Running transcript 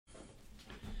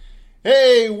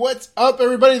Hey, what's up,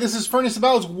 everybody? This is Furnace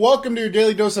About. Welcome to your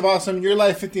daily dose of awesome, your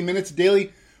life 15 minutes,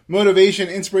 daily motivation,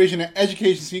 inspiration, and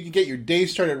education so you can get your day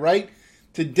started right.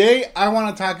 Today, I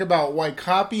want to talk about why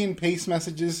copy and paste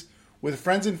messages with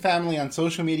friends and family on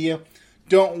social media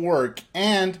don't work,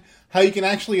 and how you can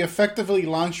actually effectively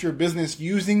launch your business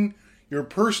using your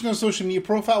personal social media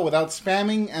profile without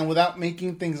spamming and without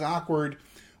making things awkward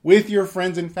with your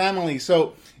friends and family.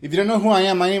 So, if you don't know who I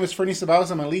am, my name is Fernie Sabaus.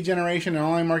 I'm a lead generation and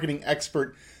online marketing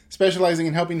expert specializing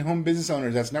in helping home business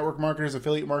owners, that's network marketers,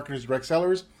 affiliate marketers, direct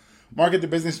sellers, market their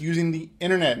business using the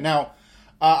internet. Now,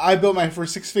 I built my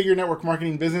first six-figure network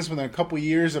marketing business within a couple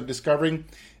years of discovering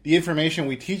the information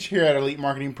we teach here at Elite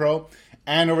Marketing Pro.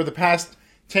 And over the past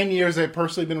 10 years, I've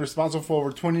personally been responsible for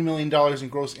over $20 million in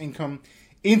gross income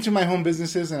into my home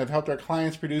businesses, and have helped our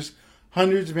clients produce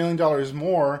hundreds of million dollars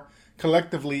more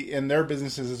collectively in their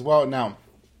businesses as well. Now,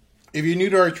 if you're new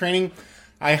to our training,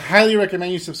 I highly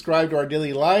recommend you subscribe to our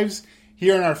daily lives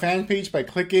here on our fan page by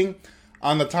clicking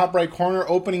on the top right corner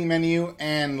opening menu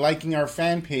and liking our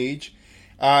fan page.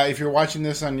 If you're watching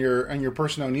this on your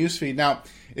personal newsfeed. Now,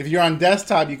 if you're on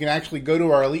desktop, you can actually go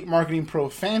to our Elite Marketing Pro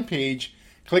fan page,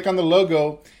 click on the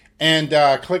logo, and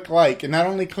click like. And not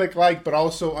only click like, but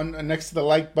also next to the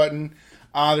like button,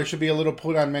 there should be a little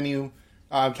pull-down menu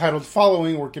titled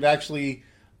Following, where you could actually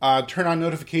turn on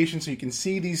notifications so you can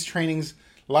see these trainings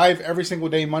live every single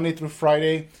day, Monday through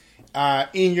Friday,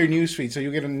 in your newsfeed. So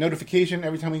you'll get a notification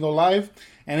every time we go live.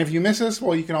 And if you miss us,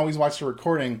 well, you can always watch the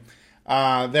recording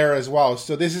there as well.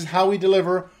 So this is how we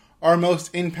deliver our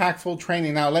most impactful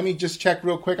training. Now, let me just check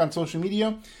real quick on social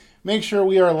media. Make sure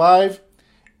we are live.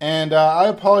 And I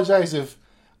apologize if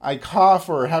I cough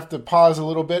or have to pause a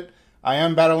little bit. I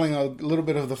am battling a little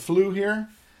bit of the flu here.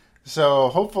 So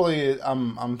hopefully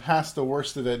I'm past the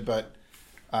worst of it, but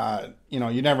you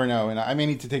never know, and I may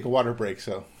need to take a water break.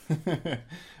 So let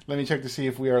me check to see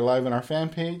if we are live on our fan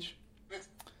page.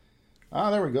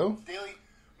 There we go. Daily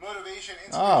motivation.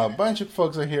 A bunch of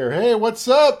folks are here. Hey, what's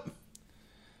up?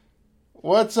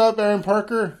 What's up, Aaron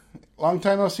Parker? Long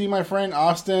time no see, my friend.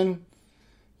 Austin,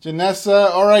 Janessa.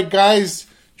 All right, guys,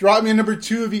 drop me a number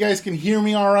 2 if you guys can hear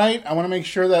me. All right, I want to make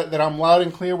sure that I'm loud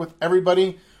and clear with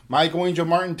everybody. Michael Angel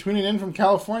Martin tuning in from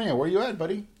California. Where you at,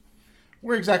 buddy?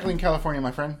 Where exactly in California,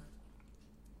 my friend?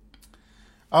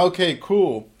 Okay,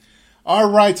 cool. All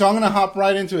right, so I'm going to hop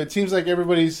right into it. Seems like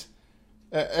everybody's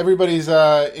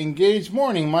engaged.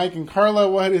 Morning, Mike and Carla.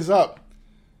 What is up?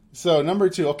 So, number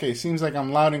 2. Okay, seems like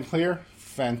I'm loud and clear.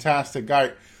 Fantastic.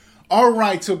 All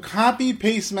right, so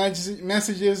copy-paste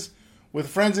messages with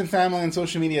friends and family on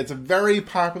social media. It's a very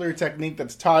popular technique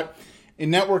that's taught in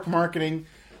network marketing.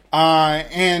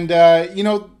 There's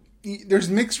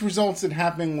mixed results that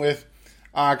happen with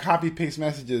copy-paste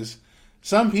messages.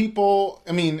 Some people,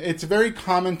 it's very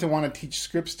common to want to teach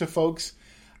scripts to folks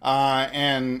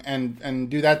and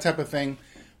do that type of thing.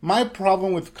 My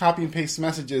problem with copy and paste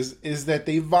messages is that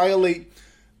they violate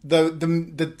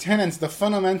the tenets, the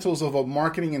fundamentals of what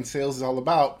marketing and sales is all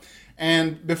about.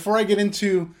 And before I get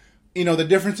into the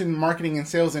difference in marketing and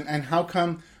sales and how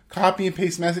come copy and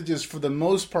paste messages for the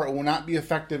most part will not be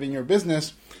effective in your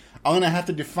business, I'm going to have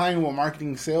to define what marketing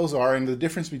and sales are and the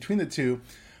difference between the two.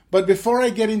 But before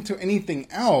I get into anything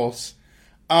else,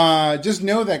 just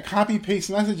know that copy paste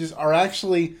messages are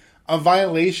actually a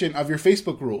violation of your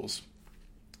Facebook rules.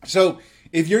 So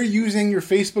if you're using your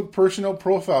Facebook personal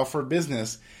profile for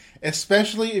business,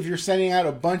 especially if you're sending out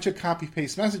a bunch of copy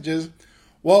paste messages,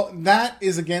 well, that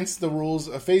is against the rules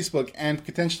of Facebook and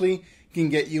potentially can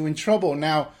get you in trouble.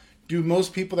 Now, do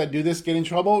most people that do this get in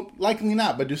trouble? Likely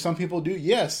not, but do some people do?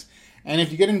 Yes. And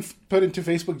if you get put into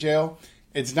Facebook jail,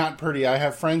 it's not pretty. I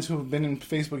have friends who have been in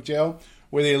Facebook jail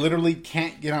where they literally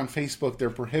can't get on Facebook. They're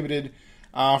prohibited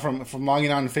from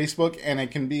logging on to Facebook, and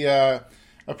it can be a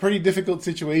pretty difficult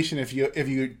situation if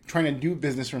you're trying to do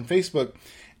business from Facebook.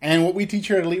 And what we teach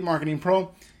here at Elite Marketing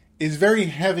Pro is very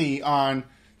heavy on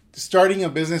starting a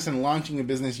business and launching a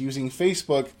business using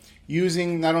Facebook,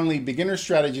 using not only beginner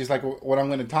strategies like what I'm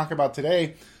going to talk about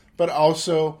today, but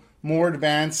also more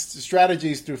advanced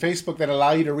strategies through Facebook that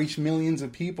allow you to reach millions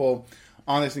of people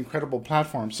on this incredible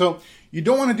platform. So you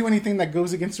don't want to do anything that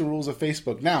goes against the rules of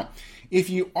Facebook. Now, if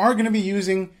you are going to be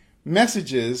using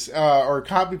messages or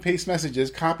copy-paste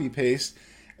messages, copy-paste,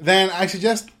 then I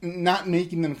suggest not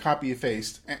making them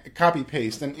copy-paste.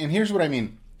 And here's what I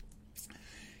mean.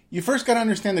 You first got to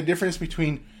understand the difference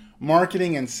between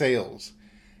marketing and sales.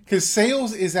 Because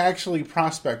sales is actually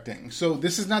prospecting. So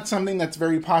this is not something that's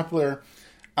very popular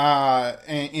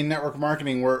in network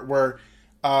marketing where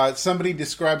somebody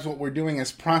describes what we're doing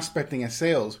as prospecting as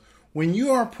sales. When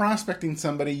you are prospecting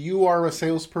somebody, you are a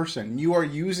salesperson. You are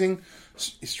using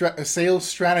sales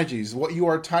strategies, what you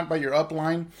are taught by your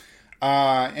upline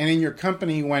and in your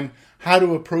company, when how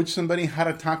to approach somebody, how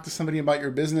to talk to somebody about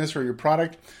your business or your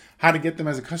product, how to get them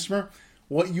as a customer.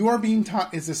 What you are being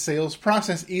taught is a sales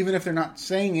process, even if they're not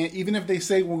saying it. Even if they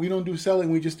say, well, we don't do selling,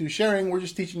 we just do sharing. We're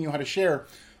just teaching you how to share.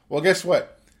 Well, guess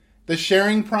what? The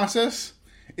sharing process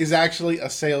is actually a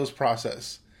sales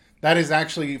process. That is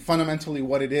actually fundamentally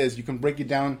what it is. You can break it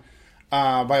down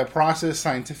by a process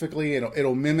scientifically.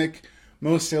 It'll mimic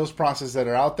most sales processes that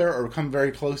are out there or come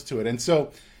very close to it. And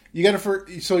so you got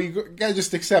to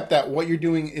just accept that what you're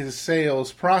doing is a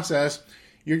sales process.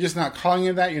 You're just not calling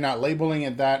it that. You're not labeling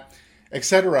it that,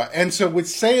 etc. And so with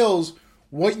sales,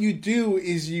 what you do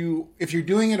is if you're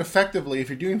doing it effectively, if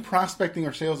you're doing prospecting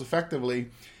or sales effectively,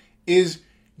 is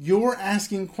you're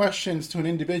asking questions to an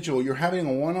individual. You're having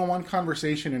a one-on-one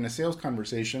conversation in a sales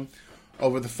conversation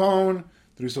over the phone,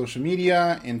 through social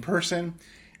media, in person,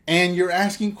 and you're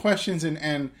asking questions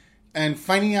and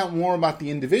finding out more about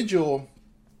the individual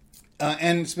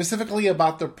and specifically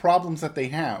about the problems that they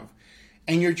have.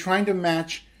 And you're trying to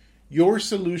match your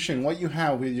solution, what you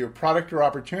have with your product or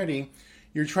opportunity.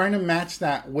 You're trying to match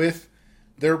that with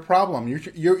their problem.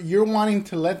 You're wanting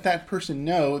to let that person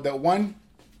know that, one,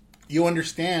 you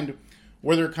understand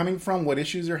where they're coming from, what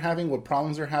issues they're having, what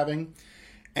problems they're having.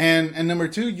 And number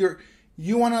two,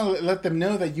 you want to let them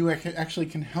know that you actually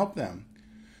can help them.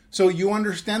 So you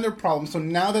understand their problem. So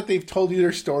now that they've told you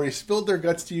their story, spilled their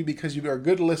guts to you because you are a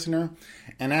good listener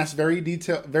and asked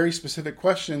very specific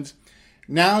questions,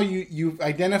 now you've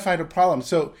identified a problem.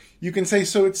 So you can say,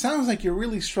 so it sounds like you're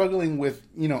really struggling with,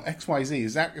 XYZ.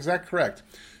 Is that correct?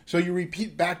 So you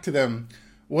repeat back to them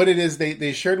what it is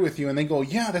they shared with you, and they go,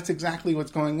 yeah, that's exactly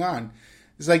what's going on.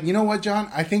 It's like, you know what, John?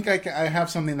 I think I have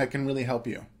something that can really help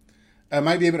you. I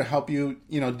might be able to help you,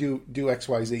 do X,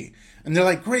 Y, Z. And they're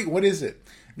like, great, what is it?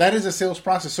 That is a sales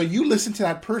process. So you listen to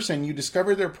that person, you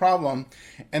discover their problem,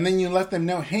 and then you let them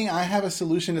know, hey, I have a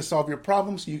solution to solve your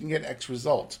problem so you can get X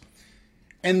result.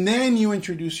 And then you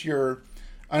introduce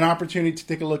an opportunity to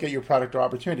take a look at your product or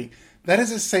opportunity. That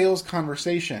is a sales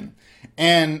conversation.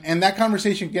 And that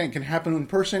conversation, again, can happen in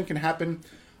person, can happen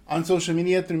on social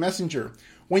media through Messenger.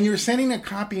 When you're sending a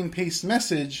copy and paste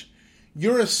message,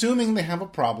 you're assuming they have a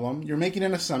problem. You're making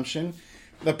an assumption.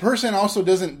 The person also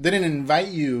didn't invite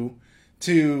you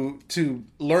to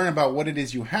learn about what it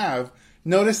is you have.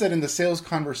 Notice that in the sales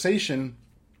conversation,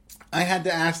 I had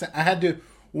to,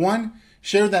 one,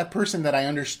 share that person that I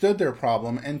understood their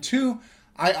problem, and two,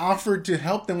 I offered to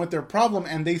help them with their problem,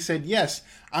 and they said yes.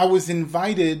 I was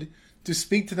invited to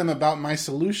speak to them about my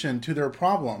solution to their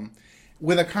problem.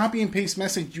 With a copy and paste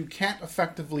message, you can't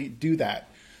effectively do that.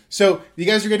 So if you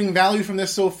guys are getting value from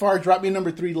this so far, drop me a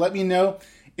number 3. Let me know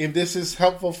if this is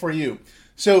helpful for you.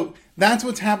 So that's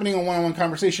what's happening in one-on-one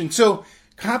conversation. So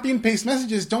copy and paste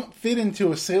messages don't fit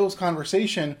into a sales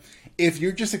conversation if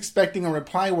you're just expecting a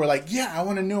reply where like, yeah, I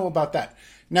want to know about that.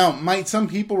 Now, might some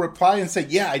people reply and say,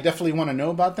 yeah, I definitely want to know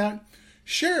about that?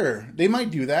 Sure, they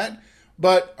might do that.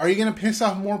 But are you going to piss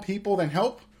off more people than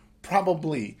help?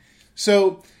 Probably.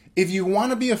 So if you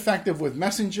want to be effective with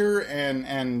Messenger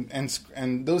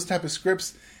and those type of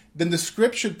scripts, then the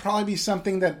script should probably be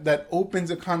something that opens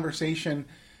a conversation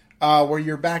where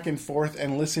you're back and forth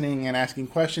and listening and asking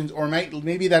questions. Or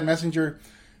maybe that Messenger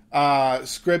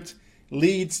script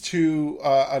leads to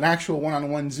an actual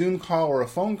one-on-one Zoom call or a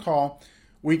phone call,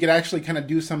 we could actually kind of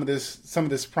do some of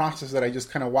this process that I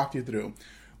just kind of walked you through,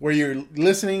 where you're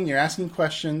listening, you're asking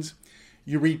questions,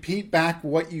 you repeat back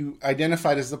what you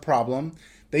identified as the problem,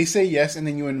 they say yes, and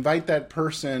then you invite that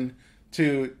person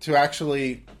to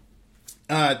actually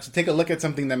to take a look at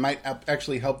something that might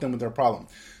actually help them with their problem.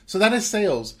 So that is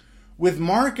sales. With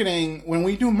marketing, when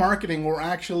we do marketing, we're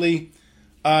actually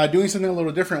doing something a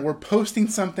little different. We're posting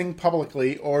something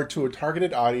publicly or to a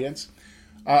targeted audience.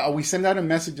 We send out a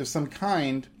message of some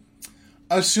kind,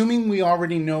 assuming we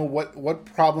already know what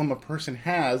problem a person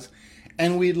has,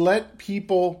 and we let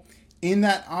people in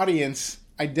that audience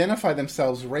identify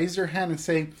themselves, raise their hand, and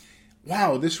say,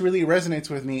 "Wow, this really resonates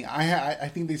with me. I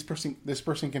think this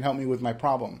person can help me with my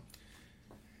problem."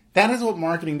 That is what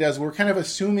marketing does. We're kind of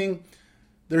assuming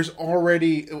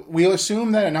we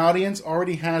assume that an audience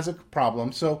already has a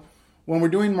problem. So when we're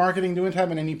doing marketing, doing type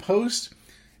in any post,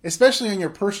 especially on your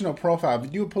personal profile, if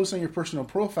you do a post on your personal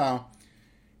profile,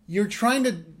 you're trying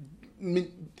to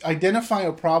identify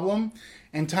a problem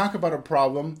and talk about a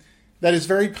problem that is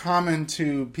very common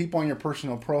to people on your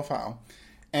personal profile.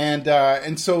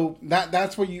 And so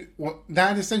that's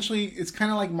that essentially is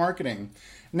kind of like marketing.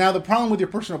 Now, the problem with your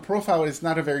personal profile is it's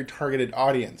not a very targeted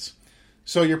audience.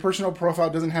 So your personal profile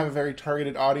doesn't have a very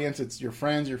targeted audience. It's your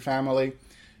friends, your family.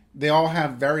 They all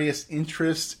have various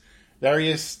interests,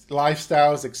 various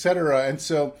lifestyles, etc. And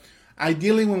so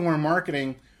ideally when we're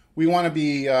marketing, we want to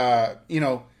be,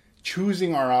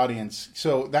 choosing our audience.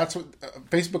 So that's what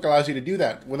Facebook allows you to do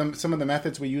that. With some of the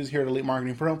methods we use here at Elite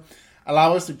Marketing Pro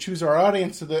allow us to choose our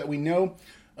audience so that we know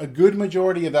a good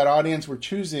majority of that audience we're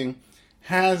choosing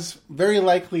has very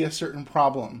likely a certain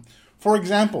problem. For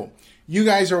example, you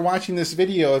guys are watching this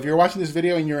video. If you're watching this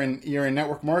video and you're in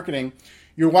network marketing,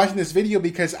 you're watching this video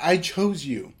because I chose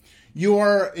you. You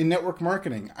are in network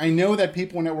marketing. I know that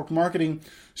people in network marketing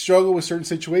struggle with certain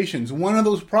situations. One of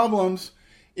those problems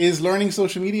is learning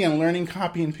social media and learning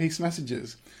copy and paste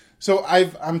messages. So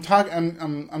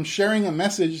I'm sharing a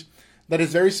message that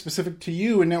is very specific to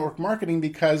you in network marketing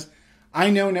because I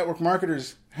know network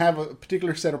marketers have a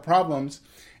particular set of problems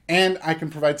and I can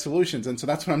provide solutions. And so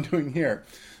that's what I'm doing here.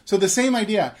 So the same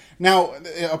idea now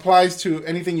it applies to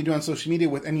anything you do on social media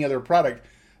with any other product.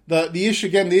 The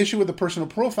issue with the personal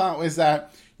profile is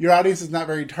that your audience is not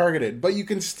very targeted, but you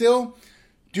can still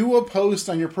do a post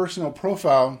on your personal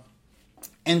profile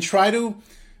and try to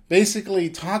basically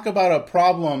talk about a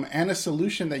problem and a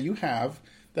solution that you have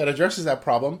that addresses that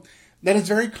problem that is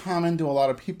very common to a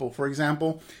lot of people. For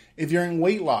example, if you're in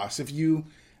weight loss, if you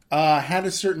had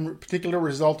a certain particular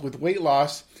result with weight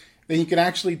loss, then you can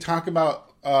actually talk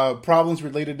about problems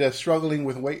related to struggling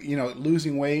with weight,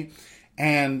 losing weight,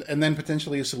 and then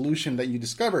potentially a solution that you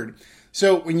discovered.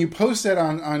 So when you post that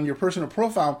on your personal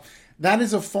profile, that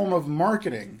is a form of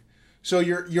marketing. So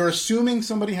you're assuming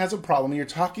somebody has a problem.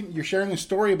 You're sharing a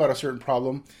story about a certain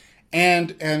problem, and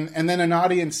then an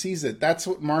audience sees it. That's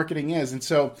what marketing is. And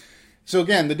so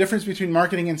again, the difference between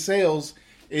marketing and sales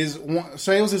is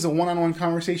sales is a one-on-one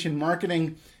conversation.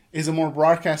 Marketing is a more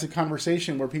broadcasted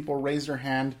conversation where people raise their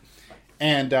hand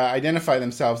and identify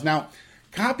themselves. Now,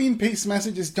 copy and paste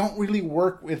messages don't really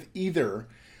work with either.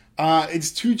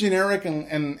 It's too generic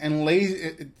and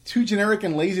lazy. Too generic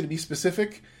and lazy to be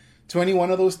specific to any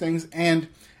one of those things. And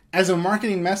as a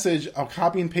marketing message, a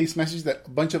copy and paste message that a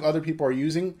bunch of other people are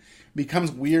using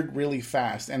becomes weird really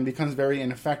fast and becomes very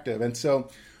ineffective. And so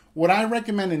what I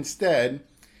recommend instead,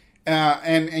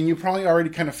 and you probably already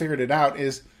kind of figured it out,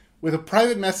 is with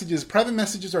private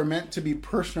messages are meant to be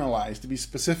personalized, to be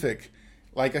specific,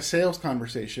 like a sales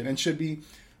conversation, and should be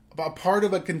a part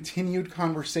of a continued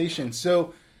conversation.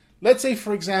 So let's say,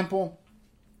 for example,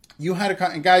 you had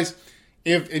and guys,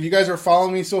 if you guys are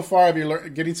following me so far, if you're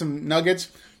getting some nuggets,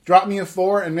 drop me a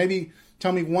 4 and maybe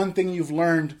tell me one thing you've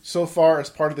learned so far as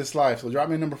part of this live. So drop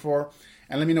me a number 4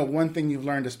 and let me know one thing you've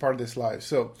learned as part of this live.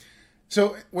 So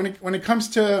when it comes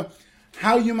to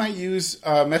how you might use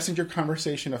a messenger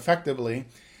conversation effectively,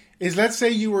 is let's say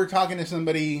you were talking to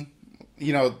somebody,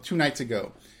 2 nights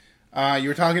ago. You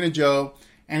were talking to Joe,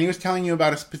 and he was telling you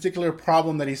about a particular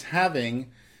problem that he's having,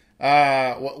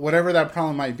 whatever that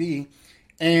problem might be.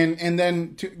 And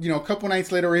then, a couple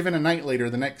nights later, or even a night later,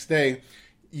 the next day,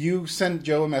 you send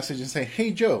Joe a message and say,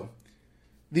 "Hey, Joe,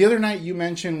 the other night you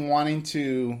mentioned wanting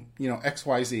to,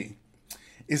 XYZ.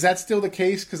 Is that still the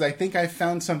case? Because I think I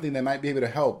found something that might be able to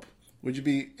help. Would you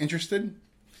be interested?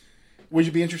 Would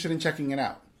you be interested in checking it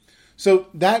out?" So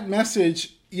that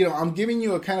message, I'm giving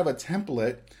you a kind of a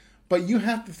template, but you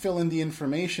have to fill in the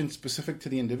information specific to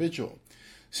the individual.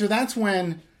 So that's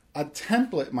when a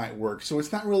template might work. So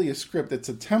it's not really a script, it's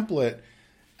a template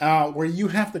where you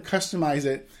have to customize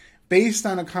it based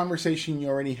on a conversation you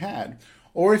already had.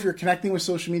 Or if you're connecting with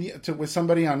social media with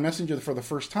somebody on Messenger for the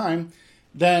first time,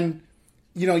 then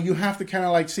you have to kind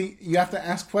of you have to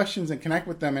ask questions and connect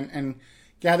with them and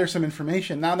gather some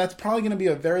information. Now that's probably going to be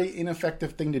a very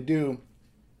ineffective thing to do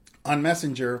on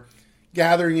Messenger,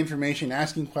 gathering information,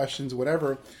 asking questions,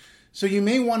 whatever. So you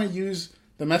may want to use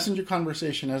the Messenger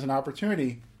conversation as an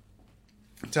opportunity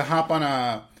to hop on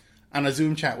a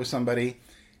Zoom chat with somebody,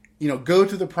 go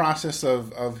through the process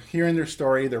of hearing their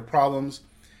story, their problems,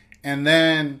 and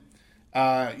then,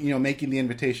 making the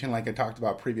invitation like I talked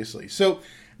about previously. So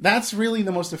that's really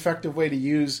the most effective way to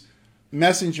use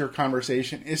Messenger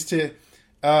conversation, is to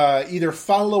either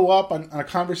follow up on a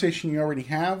conversation you already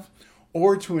have,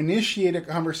 or to initiate a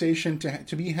conversation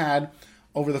to be had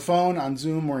over the phone, on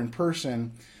Zoom, or in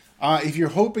person. If you're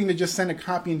hoping to just send a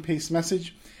copy and paste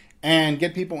message and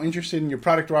get people interested in your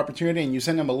product or opportunity, and you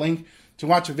send them a link to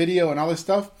watch a video and all this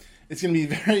stuff, it's going to be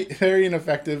very, very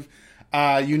ineffective.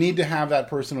 You need to have that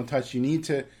personal touch. You need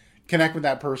to connect with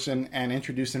that person and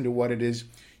introduce them to what it is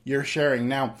you're sharing.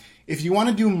 Now, if you want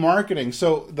to do marketing,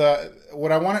 so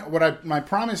my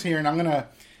promise here, and I'm going to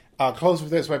close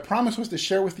with this. My promise was to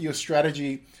share with you a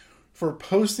strategy for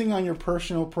posting on your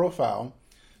personal profile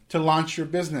to launch your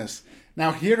business.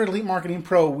 Now, here at Elite Marketing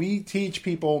Pro, we teach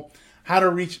people how to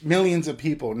reach millions of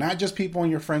people, not just people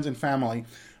in your friends and family,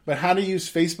 but how to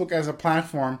use Facebook as a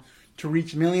platform to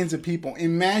reach millions of people.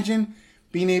 Imagine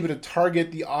being able to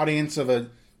target the audience of a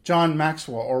John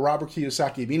Maxwell or Robert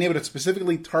Kiyosaki, being able to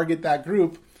specifically target that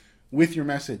group with your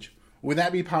message. Would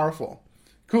that be powerful?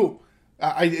 Cool.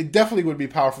 It definitely would be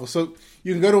powerful. So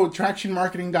you can go to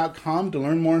attractionmarketing.com to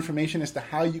learn more information as to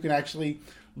how you can actually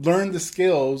learn the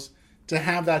skills to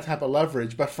have that type of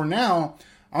leverage. But for now,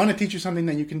 I want to teach you something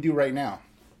that you can do right now.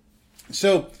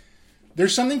 So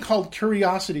there's something called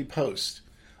curiosity post.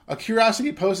 A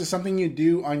curiosity post is something you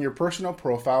do on your personal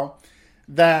profile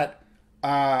that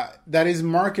is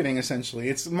marketing, essentially.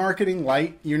 It's marketing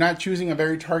light. You're not choosing a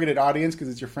very targeted audience because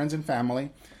it's your friends and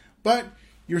family, but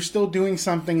you're still doing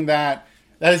something that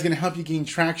is going to help you gain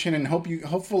traction and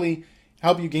hopefully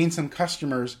help you gain some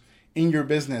customers in your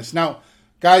business. Now,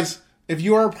 guys, if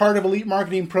you are a part of Elite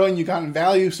Marketing Pro and you've gotten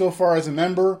value so far as a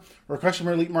member or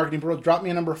customer Elite Marketing Pro, drop me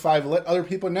a number 5. Let other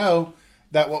people know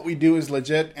that what we do is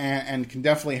legit and can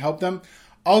definitely help them.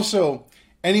 Also,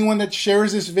 anyone that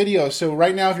shares this video, so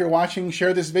right now if you're watching,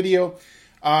 share this video,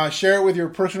 share it with your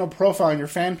personal profile and your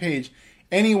fan page.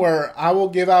 Anywhere, I will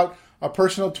give out a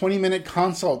personal 20-minute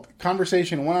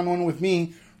conversation one-on-one with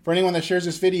me for anyone that shares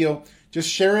this video. Just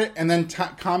share it and then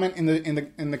comment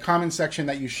in the comment section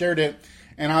that you shared it,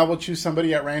 and I will choose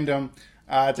somebody at random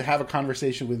to have a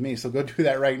conversation with me. So go do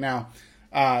that right now.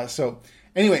 So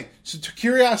to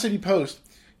Curiosity Post.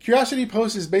 Curiosity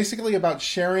Post is basically about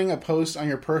sharing a post on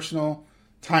your personal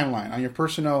timeline, on your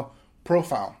personal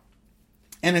profile.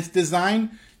 And it's designed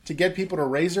to get people to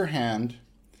raise their hand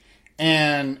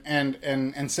and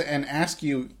ask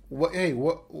you, what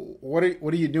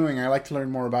are you doing? I'd like to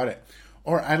learn more about it.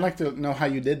 Or I'd like to know how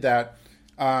you did that.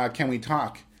 Can we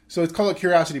talk? So it's called a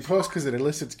curiosity post because it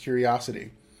elicits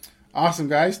curiosity. Awesome,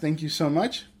 guys. Thank you so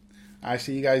much. I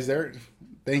see you guys there.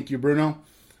 Thank you, Bruno.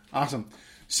 Awesome.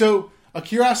 So a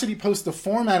curiosity post, the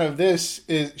format of this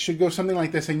should go something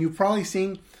like this. And you've probably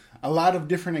seen a lot of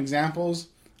different examples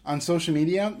on social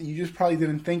media. You just probably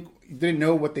didn't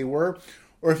know what they were.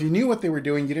 Or if you knew what they were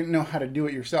doing, you didn't know how to do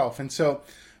it yourself. And so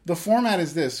the format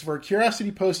is this. For a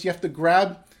curiosity post, you have to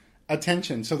grab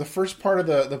attention. So the first part of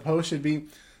the post should be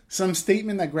some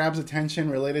statement that grabs attention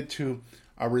related to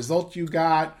a result you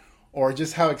got or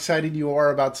just how excited you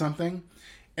are about something.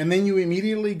 And then you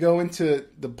immediately go into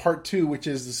the part 2, which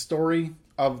is the story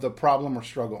of the problem or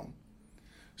struggle.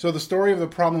 So the story of the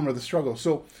problem or the struggle.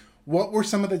 So what were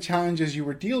some of the challenges you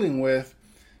were dealing with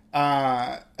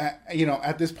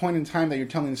at this point in time that you're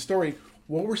telling the story?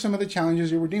 What were some of the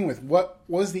challenges you were dealing with? What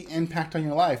was the impact on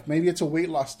your life? Maybe it's a weight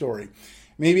loss story.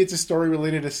 Maybe it's a story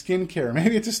related to skincare.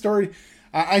 Maybe it's a story,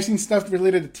 I've seen stuff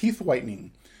related to teeth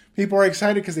whitening. People are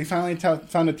excited because they finally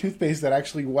found a toothpaste that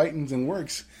actually whitens and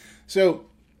works. So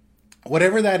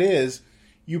whatever that is,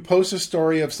 you post a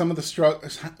story of some of the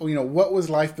struggles, what was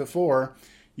life before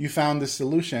you found this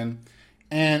solution.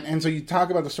 And so you talk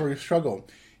about the story of struggle.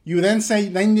 You then say,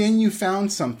 then you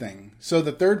found something. So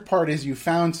the third part is you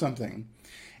found something.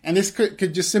 And this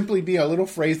could just simply be a little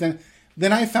phrase.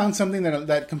 Then I found something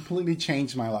that completely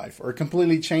changed my life or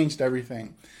completely changed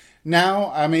everything.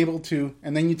 Now I'm able to,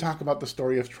 and then you talk about the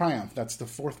story of triumph. That's the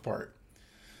fourth part.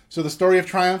 So the story of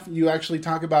triumph, you actually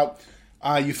talk about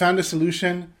you found a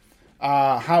solution,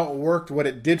 how it worked, what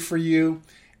it did for you,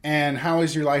 and how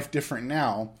is your life different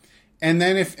now. And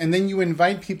then you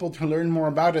invite people to learn more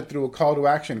about it through a call to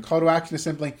action. Call to action is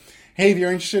simply, hey, if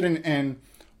you're interested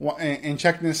in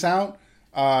checking this out,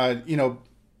 send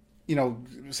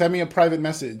me a private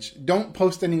message. Don't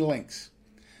post any links.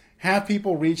 Have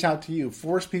people reach out to you.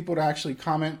 Force people to actually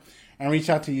comment and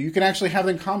reach out to you. You can actually have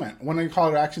them comment. One of your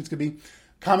call to actions could be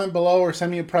comment below or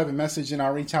send me a private message and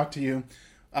I'll reach out to you,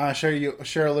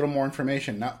 share a little more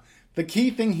information. Now, the key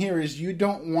thing here is you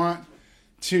don't want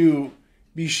to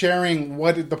be sharing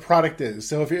what the product is.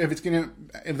 So if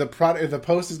the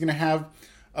post is gonna have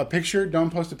a picture,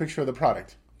 don't post a picture of the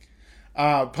product.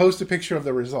 Post a picture of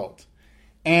the result.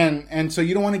 And so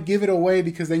you don't want to give it away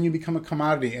because then you become a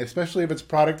commodity, especially if it's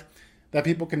product that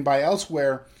people can buy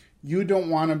elsewhere. You don't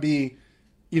want to be,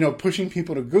 pushing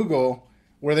people to Google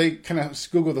where they kind of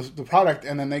Google the product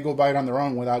and then they go buy it on their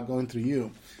own without going through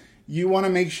you. You want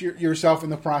to make sure yourself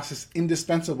in the process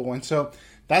indispensable. And so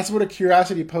that's what a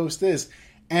curiosity post is.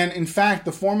 And in fact,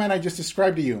 the format I just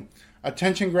described to you,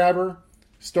 attention grabber,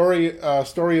 story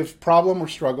of problem or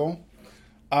struggle,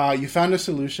 you found a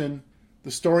solution, the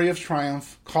story of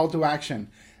triumph, call to action.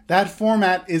 That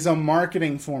format is a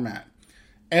marketing format.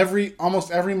 Almost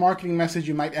every marketing message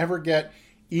you might ever get,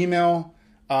 email,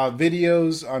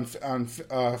 videos on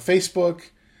Facebook,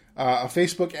 a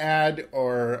Facebook ad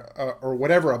or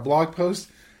whatever, a blog post,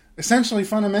 essentially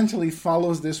fundamentally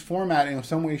follows this format in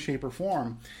some way, shape, or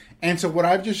form. And so what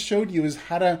I've just showed you is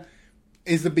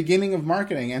the beginning of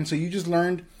marketing. And so you just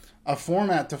learned a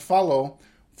format to follow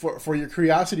for your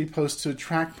curiosity posts to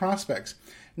attract prospects.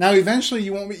 Now, eventually,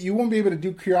 you won't be able to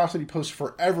do curiosity posts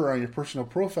forever on your personal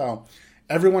profile.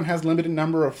 Everyone has limited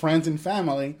number of friends and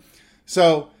family,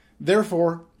 so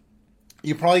therefore,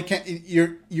 you probably can't.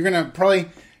 You're going to probably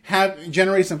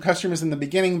generate some customers in the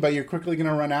beginning, but you're quickly going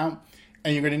to run out,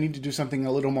 and you're going to need to do something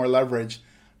a little more leveraged.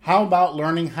 How about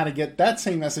learning how to get that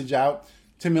same message out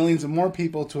to millions of more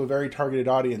people to a very targeted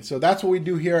audience? So that's what we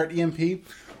do here at EMP.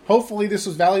 Hopefully, this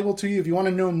was valuable to you. If you want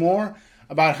to know more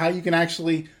about how you can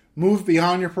actually move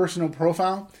beyond your personal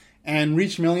profile and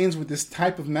reach millions with this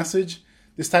type of message,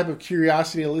 this type of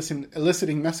curiosity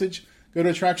eliciting message, go to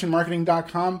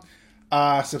attractionmarketing.com,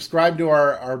 subscribe to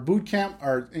our boot camp,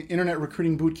 our internet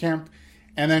recruiting boot camp,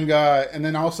 and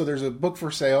then also there's a book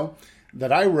for sale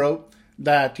that I wrote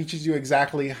that teaches you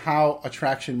exactly how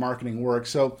attraction marketing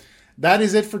works. So that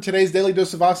is it for today's Daily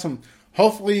Dose of Awesome.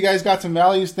 Hopefully you guys got some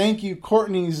values. Thank you,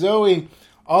 Courtney, Zoe,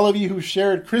 all of you who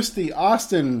shared, Christy,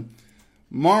 Austin,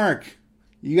 Mark,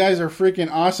 you guys are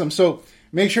freaking awesome. So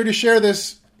make sure to share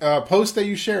this post that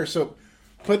you share. So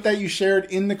put that you shared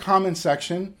in the comment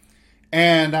section,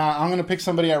 and I'm going to pick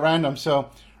somebody at random. So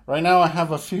right now I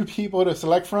have a few people to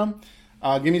select from.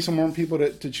 Give me some more people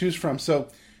to choose from. So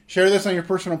share this on your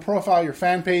personal profile, your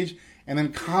fan page, and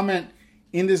then comment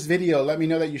in this video. Let me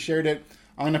know that you shared it.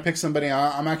 I'm going to pick somebody.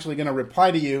 I'm actually going to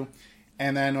reply to you,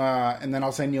 and then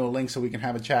I'll send you a link so we can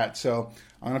have a chat. So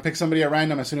I'm going to pick somebody at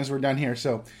random as soon as we're done here.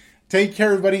 So take care,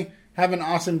 everybody. Have an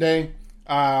awesome day.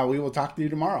 We will talk to you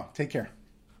tomorrow. Take care.